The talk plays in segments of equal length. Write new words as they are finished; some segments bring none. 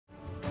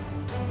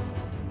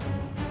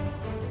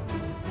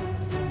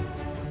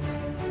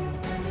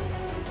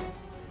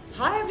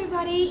Hi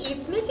everybody,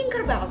 it's me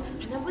Tinkerbell,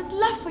 and I would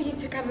love for you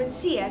to come and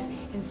see us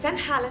in St.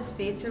 Helens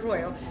Theatre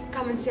Royal.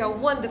 Come and see our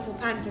wonderful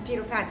panto,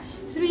 Peter Pan,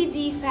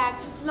 3D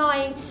effects,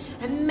 flying,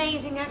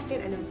 amazing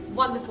acting and a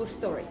wonderful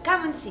story.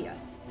 Come and see us.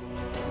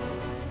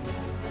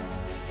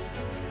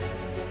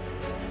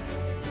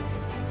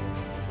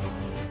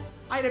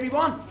 Hi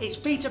everyone, it's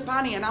Peter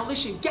Pan here. Now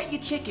listen, get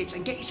your tickets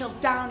and get yourself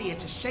down here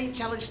to St.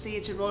 Helens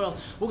Theatre Royal.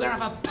 We're going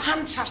to have a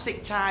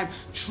fantastic time.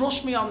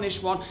 Trust me on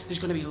this one. There's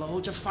going to be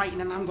loads of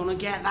fighting and I'm going to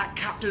get that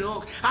Captain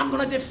Hook. I'm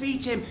going to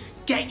defeat him.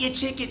 Get your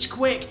tickets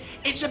quick.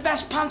 It's the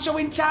best panto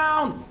in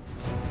town.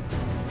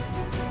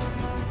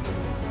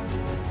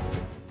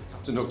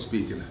 Captain Hook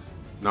speaking.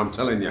 Now I'm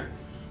telling you,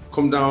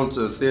 come down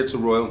to the Theatre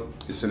Royal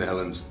in St.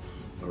 Helens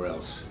or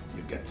else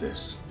you get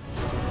this.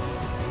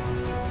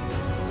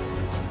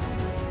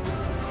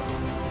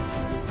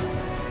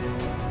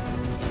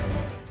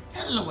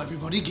 Hello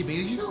everybody, give me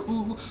a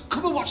yoo-hoo.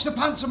 Come and watch the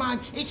pantomime.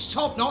 It's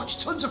top notch,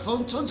 tons of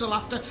fun, tons of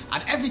laughter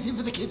and everything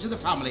for the kids and the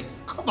family.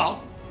 Come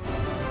on.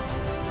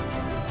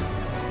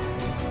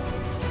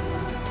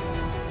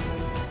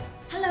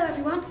 Hello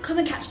everyone, come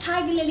and catch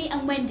Tiger, Lily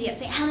and Wendy at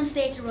St. Helens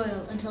Theatre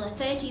Royal until the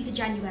 13th of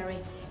January.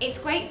 It's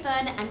great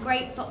fun and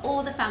great for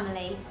all the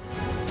family.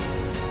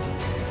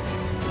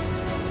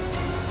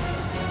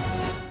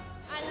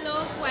 I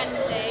love Wendy,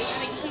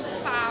 I think she's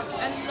fab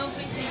and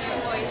lovely seeing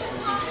her voice, so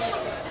she's really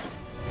good.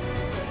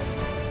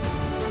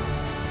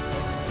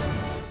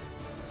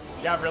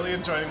 Yeah, really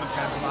enjoying the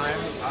pantomime.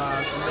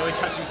 Some really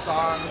catchy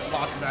songs,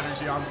 lots of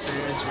energy on stage,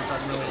 which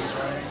I'm really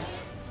enjoying.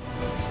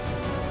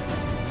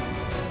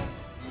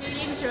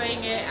 Really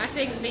enjoying it. I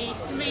think the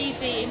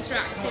 3D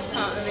interactive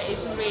part of it is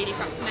really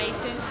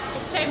fascinating.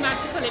 It's so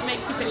magical, it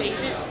makes you believe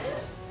it.